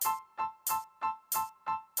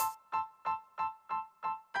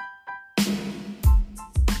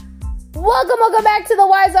Welcome back to the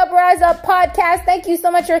Wise Up, Rise Up podcast. Thank you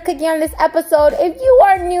so much for clicking on this episode. If you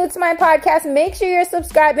are new to my podcast, make sure you're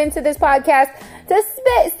subscribing to this podcast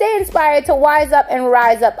to stay inspired to wise up and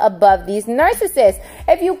rise up above these narcissists.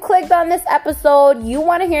 If you clicked on this episode, you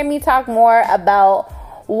want to hear me talk more about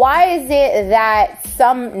why is it that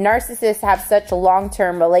some narcissists have such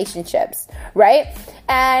long-term relationships, right?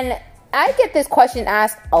 And I get this question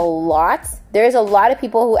asked a lot. There's a lot of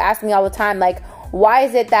people who ask me all the time, like, why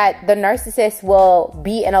is it that the narcissist will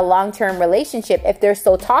be in a long-term relationship if they're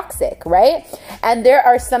so toxic, right? And there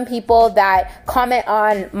are some people that comment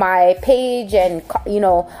on my page and,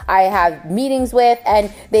 I have meetings with,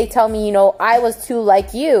 and they tell me, I was too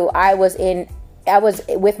like you. I was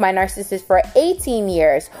with my narcissist for 18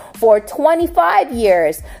 years, for 25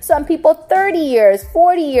 years, some people 30 years,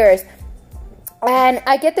 40 years. And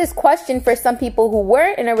I get this question for some people who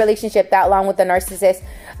weren't in a relationship that long with the narcissist.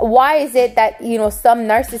 Why is it that, some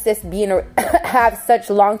narcissists have such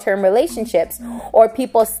long-term relationships, or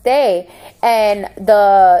people stay and with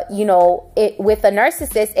a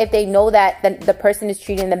narcissist if they know that the person is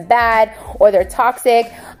treating them bad or they're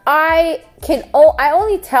toxic? I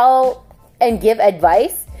only tell and give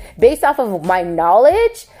advice based off of my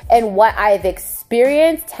knowledge and what I've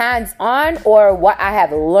experienced hands-on or what I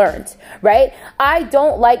have learned, right? I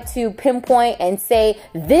don't like to pinpoint and say,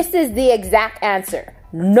 this is the exact answer.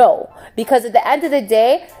 No, because at the end of the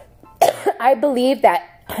day, I believe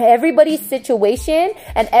that everybody's situation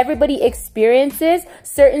and everybody experiences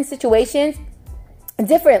certain situations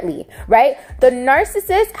differently, right? The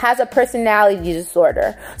narcissist has a personality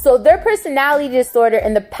disorder. So their personality disorder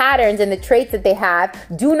and the patterns and the traits that they have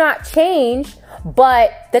do not change,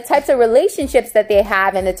 but the types of relationships that they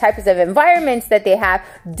have and the types of environments that they have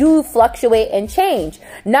do fluctuate and change.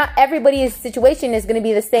 Not everybody's situation is going to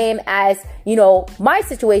be the same as, my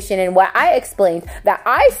situation and what I explained, that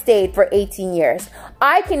I stayed for 18 years.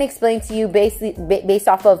 I can explain to you based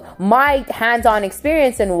off of my hands-on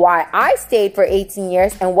experience and why I stayed for 18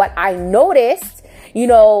 years and what I noticed,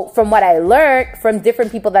 from what I learned from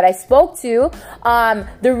different people that I spoke to.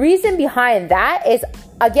 The reason behind that is,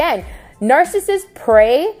 again, narcissists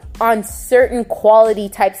prey on certain quality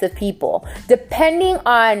types of people, depending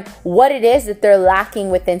on what it is that they're lacking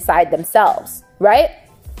within inside themselves, right?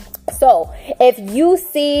 So if you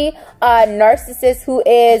see a narcissist who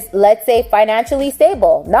is, let's say, financially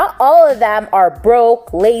stable, not all of them are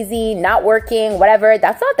broke, lazy, not working, whatever.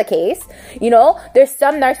 That's not the case. There's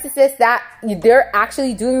some narcissists that they're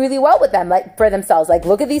actually doing really well with them, like for themselves. Like,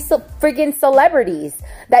 look at these freaking celebrities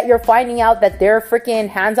that you're finding out that they're freaking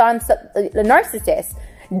hands-on narcissists.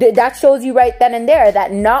 That shows you right then and there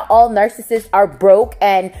that not all narcissists are broke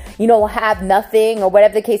and, have nothing or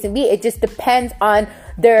whatever the case may be. It just depends on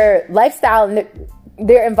their lifestyle and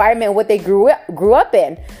their environment, what they grew up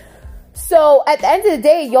in. So at the end of the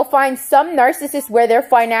day, you'll find some narcissists where they're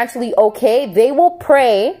financially okay. They will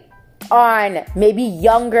prey on maybe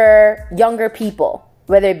younger people,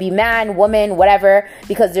 whether it be man, woman, whatever,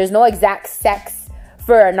 because there's no exact sex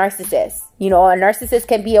for a narcissist. A narcissist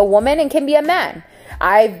can be a woman and can be a man.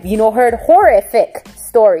 I've, heard horrific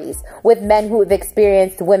stories with men who have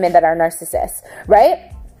experienced women that are narcissists,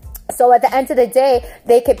 right? So at the end of the day,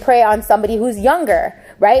 they could prey on somebody who's younger,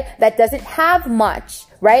 right? That doesn't have much,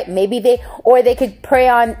 right? Maybe they could prey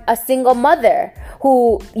on a single mother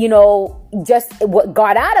who, just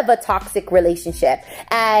got out of a toxic relationship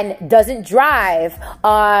and doesn't drive.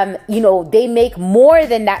 They make more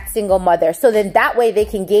than that single mother. So then that way they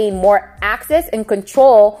can gain more access and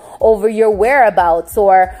control over your whereabouts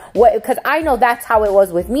or what, because I know that's how it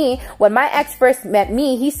was with me. When my ex first met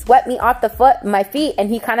me, he swept me off my feet and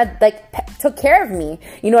he kind of took care of me.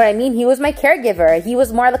 You know what I mean? He was my caregiver. He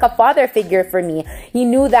was more like a father figure for me. He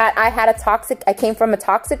knew that I came from a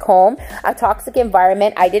toxic home, a toxic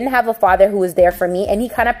environment. I didn't have a father who was there for me, and he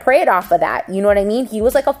kind of preyed off of that. You know what I mean? He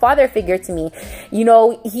was like a father figure to me.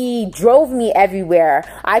 He drove me everywhere.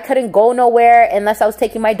 I couldn't go nowhere unless I was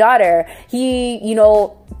taking my daughter. He,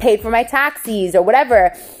 paid for my taxis or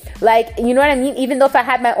whatever. You know what I mean? Even though if I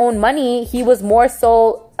had my own money, he was more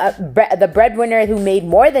so the breadwinner who made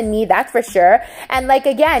more than me, that's for sure.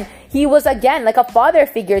 And he was like a father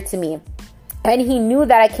figure to me. And he knew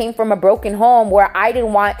that I came from a broken home where I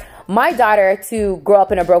didn't want my daughter to grow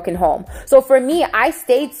up in a broken home. So for me, I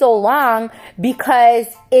stayed so long because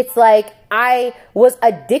it's like I was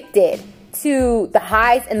addicted into the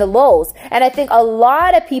highs and the lows. And I think a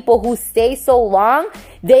lot of people who stay so long,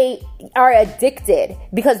 they are addicted,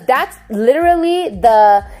 because that's literally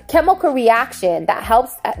the chemical reaction that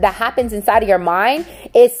happens inside of your mind.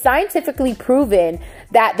 Is scientifically proven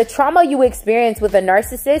that the trauma you experience with a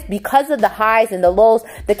narcissist, because of the highs and the lows,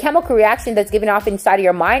 the chemical reaction that's given off inside of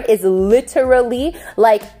your mind is literally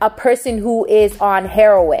like a person who is on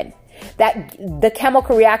heroin. That the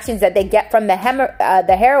chemical reactions that they get from the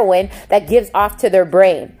heroin that gives off to their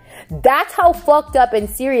brain. That's how fucked up and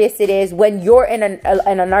serious it is when you're in a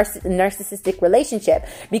narcissistic relationship,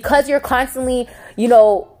 because you're constantly, you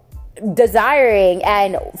know, desiring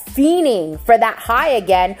and fiending for that high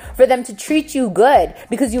again, for them to treat you good,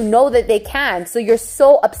 because you know that they can. So you're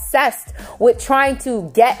so obsessed with trying to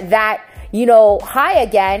get that, you know, high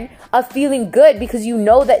again, of feeling good, because you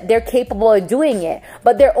know that they're capable of doing it.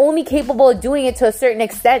 But they're only capable of doing it to a certain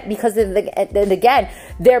extent, because of again,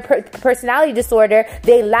 their personality disorder,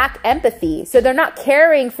 they lack empathy. So they're not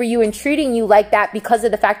caring for you and treating you like that because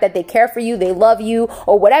of the fact that they care for you, they love you,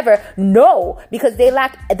 or whatever. No, because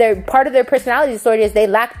part of their personality disorder is they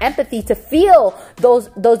lack empathy to feel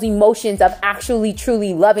those emotions of actually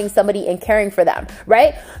truly loving somebody and caring for them,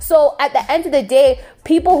 right? So at the end of the day,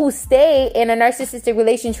 people who stay in a narcissistic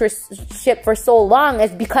relationship for so long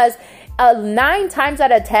is because 9 times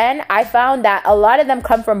out of 10, I found that a lot of them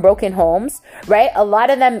come from broken homes, right? A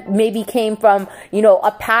lot of them maybe came from, you know,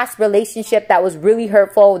 a past relationship that was really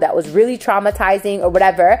hurtful, that was really traumatizing or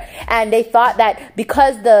whatever. And they thought that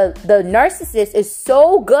because the narcissist is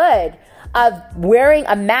so good of wearing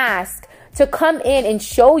a mask to come in and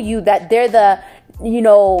show you that they're the, you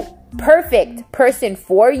know, perfect person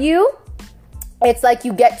for you, it's like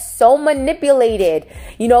you get so manipulated,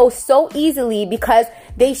 you know, so easily, because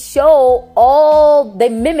they they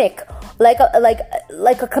mimic like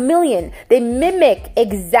a chameleon. They mimic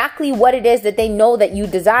exactly what it is that they know that you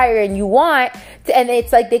desire and you want. And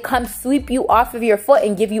it's like they come sweep you off of your foot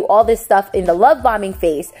and give you all this stuff in the love bombing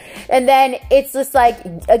phase. And then it's just like,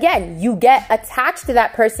 again, you get attached to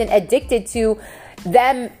that person, addicted to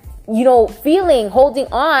them, you know, holding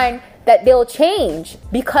on that they'll change,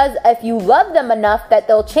 because if you love them enough that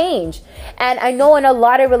they'll change. And I know in a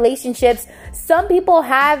lot of relationships, some people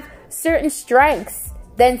have certain strengths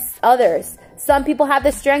than others. Some people have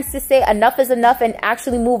the strengths to say enough is enough and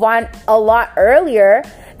actually move on a lot earlier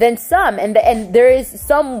than some. And there is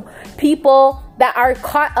some people that are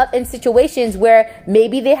caught up in situations where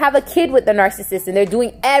maybe they have a kid with the narcissist and they're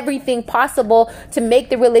doing everything possible to make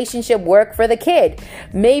the relationship work for the kid.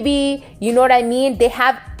 Maybe, you know what I mean?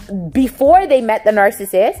 Before they met the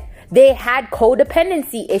narcissist, they had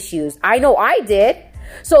codependency issues. I know I did.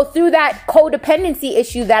 So through that codependency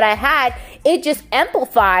issue that I had, it just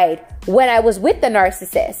amplified when I was with the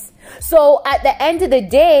narcissist. So at the end of the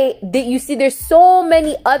day, you see there's so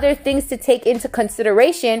many other things to take into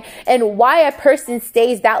consideration and why a person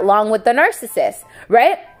stays that long with the narcissist,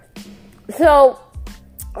 right? So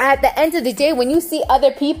at the end of the day, when you see other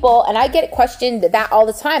people, and I get questioned that all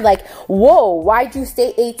the time, like, whoa, why'd you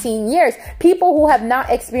stay 18 years? People who have not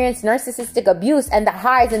experienced narcissistic abuse and the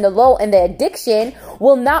highs and the low and the addiction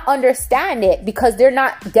will not understand it, because they're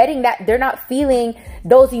not getting that. They're not feeling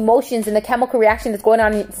those emotions and the chemical reaction that's going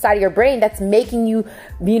on inside of your brain that's making you,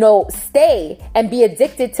 you know, stay and be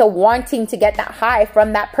addicted to wanting to get that high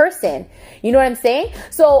from that person. You know what I'm saying?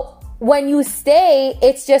 So when you stay,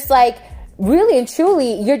 it's just like, really and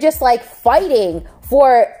truly, you're just like fighting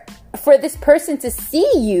for this person to see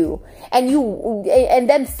you and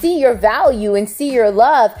then see your value and see your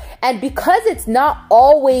love. And because it's not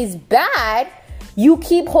always bad, you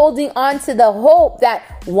keep holding on to the hope that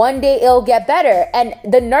one day it'll get better. And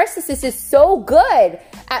the narcissist is so good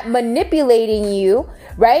at manipulating you,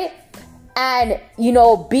 right? And, you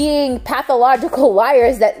know, being pathological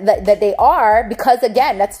liars that they are, because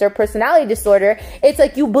again, that's their personality disorder. It's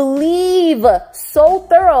like you believe so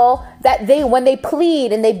thorough that when they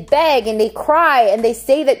plead and they beg and they cry and they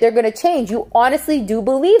say that they're going to change, you honestly do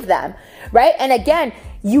believe them, right? And again,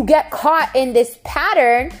 you get caught in this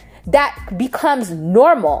pattern that becomes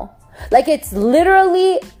normal. Like, it's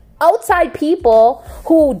literally outside people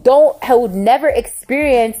who never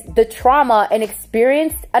experienced the trauma and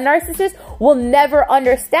experienced a narcissist will never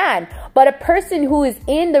understand. But a person who is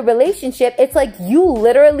in the relationship, it's like you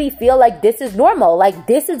literally feel like this is normal. Like,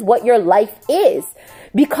 this is what your life is,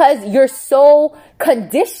 because you're so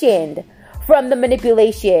conditioned from the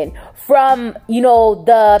manipulation, from, you know,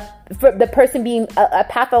 the person being a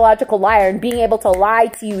pathological liar and being able to lie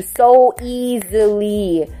to you so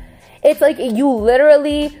easily. It's like you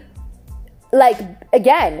literally, like,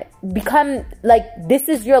 again, become like, this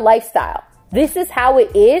is your lifestyle. This is how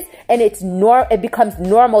it is, and it becomes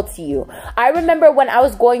normal to you. I remember when I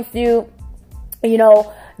was going through, you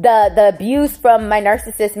know, the abuse from my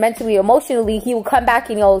narcissist mentally, emotionally, he will come back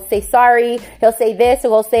and he'll say sorry, he'll say this,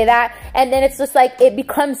 he'll say that, and then it's just like, it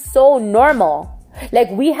becomes so normal. Like,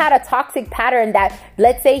 we had a toxic pattern that,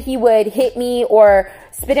 let's say he would hit me or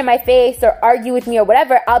spit in my face or argue with me or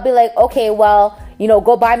whatever, I'll be like, okay, well, you know,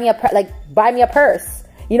 go buy me a purse,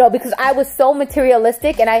 you know, because I was so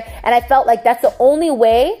materialistic, and I felt like that's the only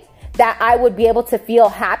way that I would be able to feel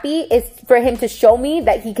happy, is for him to show me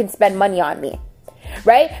that he can spend money on me.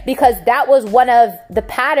 Right? Because that was one of the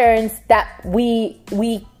patterns that we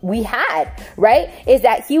had, right? Is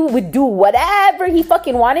that he would do whatever he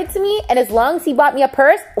fucking wanted to me, and as long as he bought me a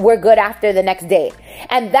purse, we're good after the next day.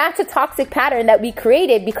 And that's a toxic pattern that we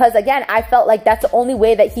created, because again, I felt like that's the only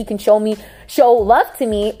way that he can show love to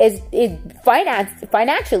me is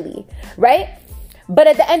financially, right? But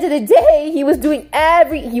at the end of the day, he was doing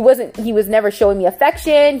he was never showing me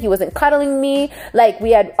affection. He wasn't cuddling me. Like,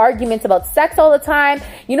 we had arguments about sex all the time.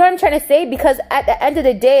 You know what I'm trying to say? Because at the end of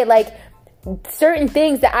the day, like, certain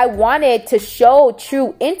things that I wanted to show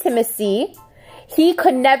true intimacy, he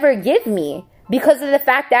could never give me, because of the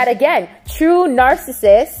fact that, again, true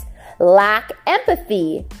narcissists lack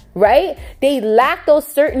empathy, right? They lack those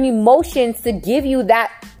certain emotions to give you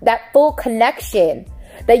that full connection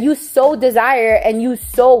that you so desire and you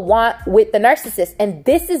so want with the narcissist. And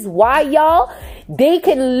this is why, y'all, they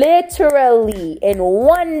can literally in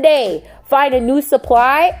one day find a new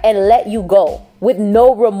supply and let you go with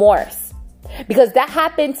no remorse. Because that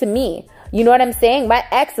happened to me. You know what I'm saying? My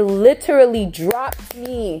ex literally dropped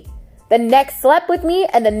me, slept with me,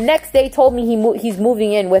 and the next day told me he's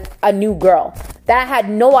moving in with a new girl that I had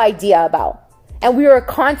no idea about. And we were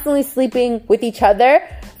constantly sleeping with each other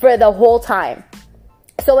for the whole time.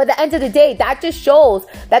 So at the end of the day, that just shows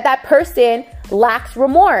that person lacks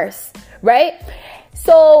remorse, right?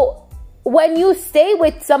 So when you stay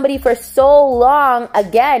with somebody for so long,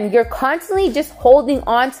 again, you're constantly just holding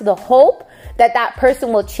on to the hope that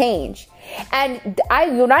person will change. And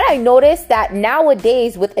I noticed that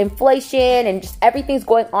nowadays with inflation and just everything's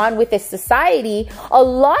going on with this society, a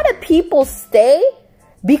lot of people stay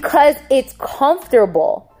because it's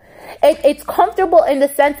comfortable. It's comfortable in the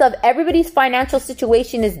sense of everybody's financial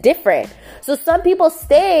situation is different. So some people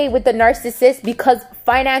stay with the narcissist because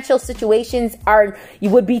financial situations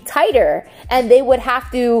would be tighter, and they would have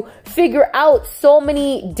to figure out so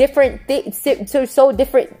many different things,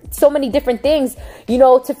 so many different things, you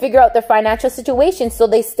know, to figure out their financial situation. So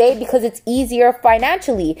they stay because it's easier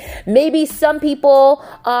financially. Maybe some people,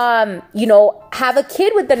 you know, have a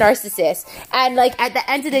kid with the narcissist, and like at the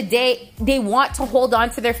end of the day, they want to hold on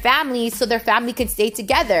to their family so their family can stay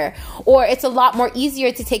together. Or it's a lot more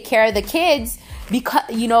easier to take care of the kids because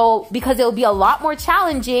it'll be a lot more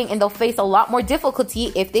challenging and they'll face a lot more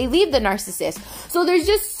difficulty if they leave the narcissist. So there's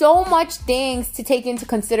just so much things to take into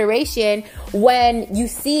consideration when you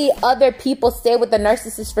see other people stay with the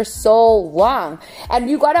narcissist for so long. And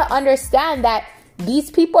you got to understand that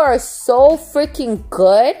these people are so freaking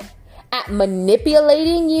good at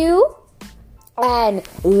manipulating you and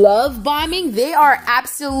love bombing. They are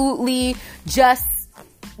absolutely just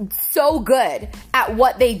so good at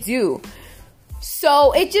what they do.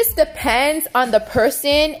 So it just depends on the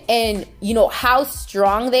person and, you know, how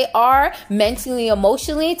strong they are mentally,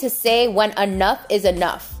 emotionally to say when enough is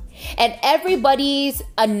enough. And everybody's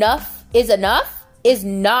enough is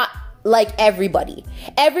not like everybody.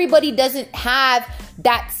 Everybody doesn't have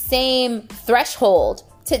that same threshold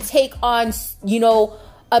to take on, you know,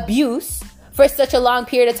 abuse for such a long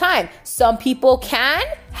period of time. Some people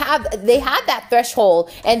have that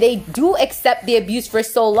threshold and they do accept the abuse for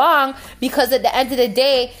so long because at the end of the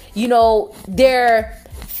day, you know, their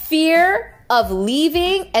fear of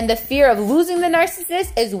leaving and the fear of losing the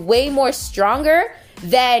narcissist is way more stronger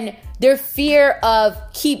than their fear of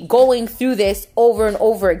keep going through this over and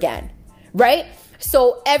over again, right?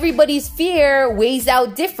 So everybody's fear weighs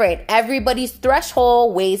out different. Everybody's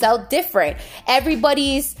threshold weighs out different.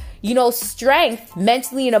 Everybody's, you know, strength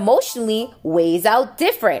mentally and emotionally weighs out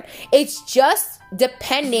different. It's just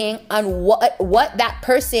depending on what that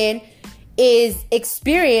person is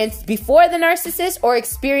experienced before the narcissist or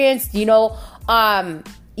experienced, you know,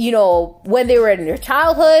 when they were in their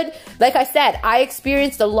childhood. Like I said, I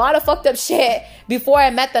experienced a lot of fucked up shit before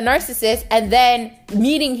I met the narcissist, and then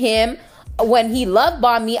meeting him when he love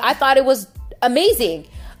bombed me, I thought it was amazing.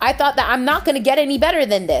 I thought that I'm not going to get any better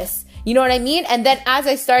than this. You know what I mean? And then as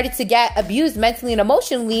I started to get abused mentally and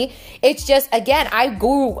emotionally, it's just, again, I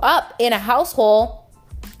grew up in a household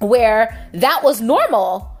where that was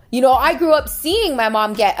normal. You know, I grew up seeing my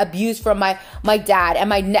mom get abused from my dad, and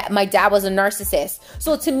my dad was a narcissist.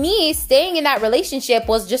 So to me, staying in that relationship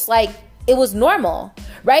was just like, it was normal,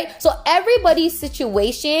 right? So everybody's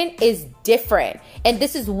situation is different. And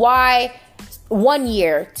this is why 1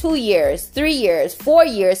 year, 2 years, 3 years, 4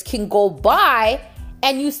 years can go by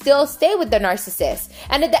and you still stay with the narcissist.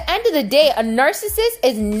 And at the end of the day, a narcissist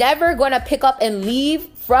is never going to pick up and leave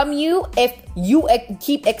from you if you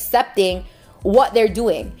keep accepting what they're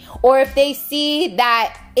doing. Or if they see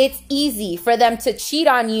that it's easy for them to cheat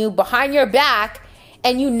on you behind your back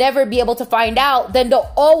and you never be able to find out, then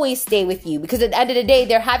they'll always stay with you, because at the end of the day,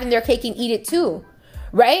 they're having their cake and eat it too,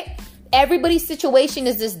 right? Everybody's situation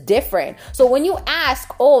is just different. So when you ask,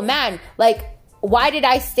 oh man, like, why did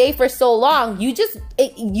I stay for so long? You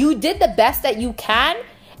did the best that you can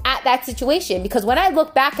at that situation. Because when I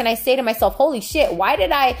look back and I say to myself, holy shit, why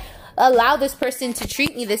did I allow this person to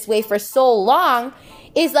treat me this way for so long?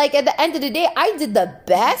 Is like, at the end of the day, I did the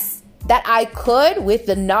best that I could with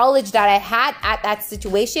the knowledge that I had at that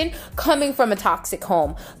situation, coming from a toxic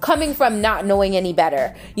home, coming from not knowing any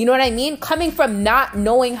better. You know what I mean? Coming from not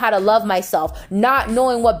knowing how to love myself, not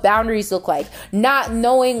knowing what boundaries look like, not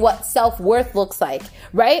knowing what self-worth looks like,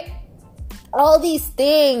 right? All these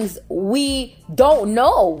things we don't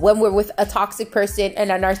know when we're with a toxic person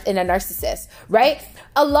and a narcissist, right?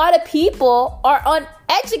 A lot of people are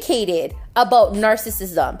uneducated about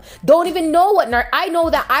narcissism. Don't even know what I know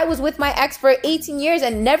that I was with my ex for 18 years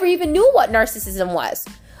and never even knew what narcissism was.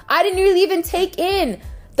 I didn't really even take in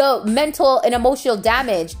the mental and emotional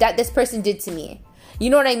damage that this person did to me. You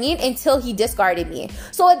know what I mean? Until he discarded me.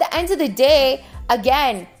 So at the end of the day,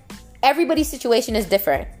 again, everybody's situation is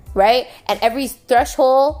different, right? And every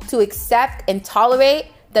threshold to accept and tolerate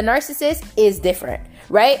the narcissist is different,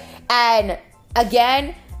 right? And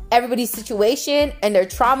again, everybody's situation and their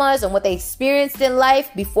traumas and what they experienced in life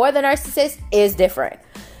before the narcissist is different.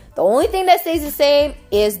 The only thing that stays the same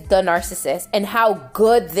is the narcissist and how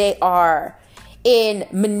good they are in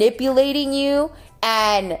manipulating you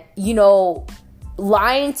and, you know,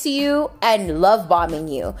 lying to you and love bombing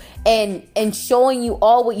you and showing you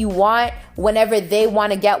all what you want whenever they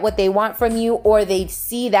want to get what they want from you, or they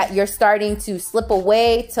see that you're starting to slip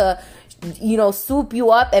away to, you know, swoop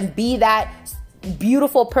you up and be that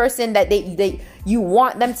beautiful person that you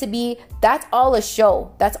want them to be. That's all a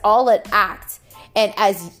show. That's all an act. And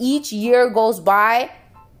as each year goes by,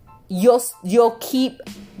 you'll keep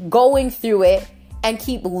going through it and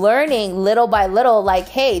keep learning little by little, like,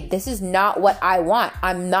 hey, this is not what I want.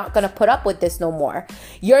 I'm not going to put up with this no more.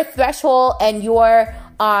 Your threshold and your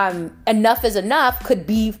enough is enough could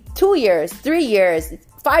be 2 years, 3 years,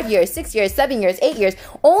 5 years, 6 years, 7 years, 8 years.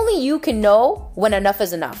 Only you can know when enough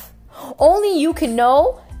is enough. Only you can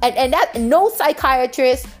know, and that no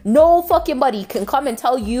psychiatrist, no fucking buddy can come and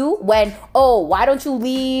tell you when, oh, why don't you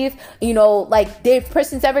leave? You know, like, this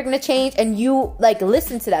person's ever gonna change, and you like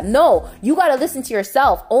listen to them. No, you gotta listen to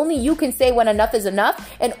yourself. Only you can say when enough is enough,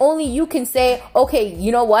 and only you can say, okay,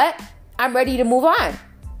 you know what? I'm ready to move on,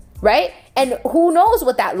 right? And who knows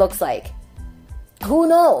what that looks like? Who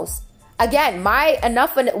knows? Again, my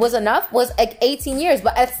enough was like 18 years,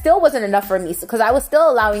 but it still wasn't enough for me, because I was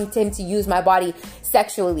still allowing him to use my body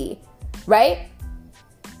sexually, right?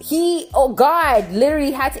 God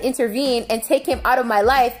literally had to intervene and take him out of my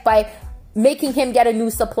life by making him get a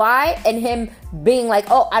new supply and him being like,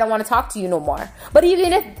 oh, I don't want to talk to you no more. But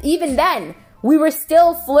even then, we were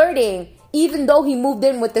still flirting, even though he moved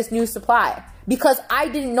in with this new supply. Because I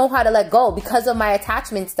didn't know how to let go, because of my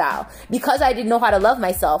attachment style, because I didn't know how to love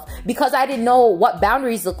myself, because I didn't know what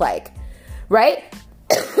boundaries look like, right?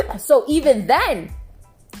 So even then,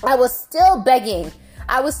 I was still begging.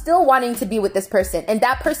 I was still wanting to be with this person, and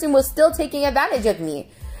that person was still taking advantage of me.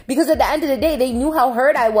 Because at the end of the day, they knew how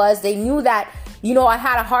hurt I was. They knew that, you know, I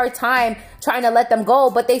had a hard time trying to let them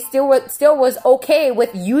go, but they still was okay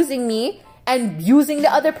with using me and using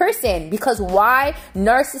the other person. Because why?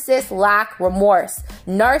 Narcissists lack remorse.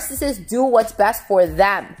 Narcissists do what's best for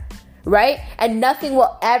them, right? And nothing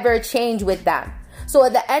will ever change with them. So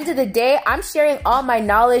at the end of the day, I'm sharing all my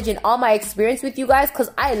knowledge and all my experience with you guys because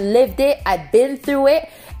I lived it, I've been through it,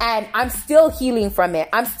 and I'm still healing from it.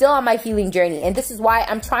 I'm still on my healing journey. And this is why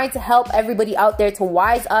I'm trying to help everybody out there to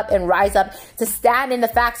wise up and rise up, to stand in the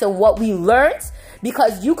facts of what we learned.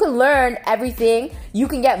 Because you can learn everything, you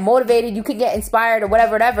can get motivated, you can get inspired or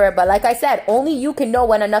whatever. But like I said, only you can know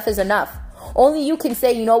when enough is enough. Only you can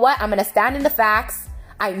say, you know what, I'm going to stand in the facts.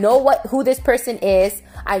 I know who this person is.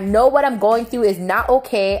 I know what I'm going through is not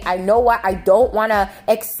okay. I know what I don't want to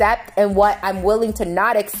accept and what I'm willing to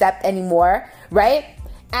not accept anymore, right?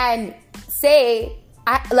 And say,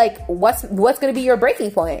 what's going to be your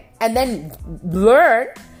breaking point? And then learn,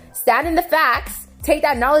 stand in the facts, take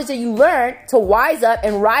that knowledge that you learned to wise up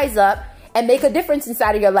and rise up and make a difference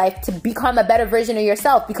inside of your life to become a better version of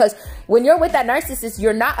yourself. Because when you're with that narcissist,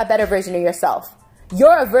 you're not a better version of yourself.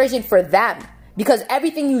 You're a version for them, because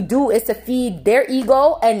everything you do is to feed their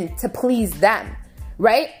ego and to please them,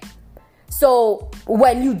 right? So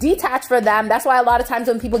when you detach from them, that's why a lot of times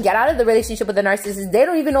when people get out of the relationship with the narcissist, they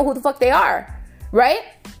don't even know who the fuck they are, right?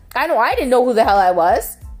 I know I didn't know who the hell I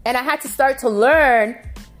was. And I had to start to learn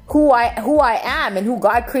who I am and who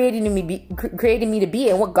God created me to be,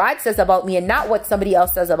 and what God says about me and not what somebody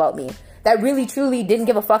else says about me that really truly didn't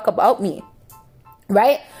give a fuck about me,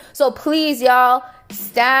 right? So please, y'all,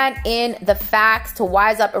 stand in the facts to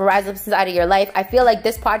wise up and rise up inside of your life. I feel like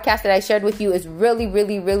this podcast that I shared with you is really,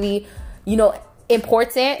 really, really,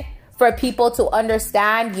 important for people to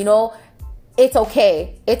understand. It's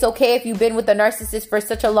okay. It's okay if you've been with a narcissist for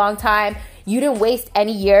such a long time. You didn't waste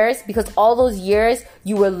any years, because all those years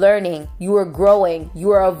you were learning, you were growing, you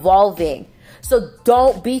were evolving. So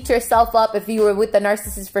don't beat yourself up if you were with the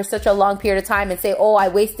narcissist for such a long period of time and say, oh, I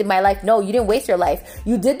wasted my life. No, you didn't waste your life.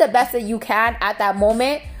 You did the best that you can at that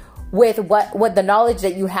moment with what the knowledge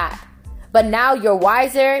that you had. But now you're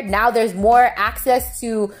wiser. Now there's more access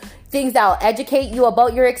to things that will educate you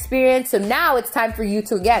about your experience. So now it's time for you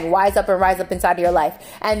to, again, wise up and rise up inside of your life.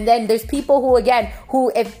 And then there's people who,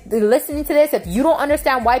 if they're listening to this, if you don't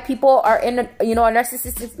understand why people are in a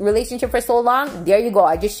narcissistic relationship for so long, there you go.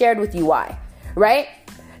 I just shared with you why, right?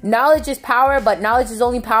 Knowledge is power, but knowledge is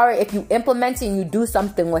only power if you implement it and you do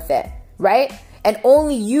something with it, right? And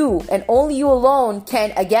only you alone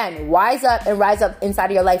can, again, wise up and rise up inside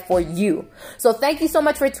of your life for you. So thank you so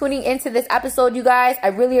much for tuning into this episode, you guys. I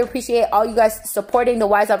really appreciate all you guys supporting the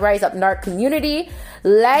Wise Up, Rise Up NARC community.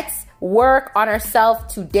 Let's work on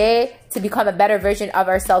ourselves today to become a better version of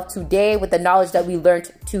ourselves today with the knowledge that we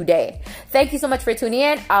learned today. Thank you so much for tuning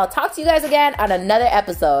in. I'll talk to you guys again on another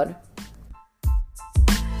episode.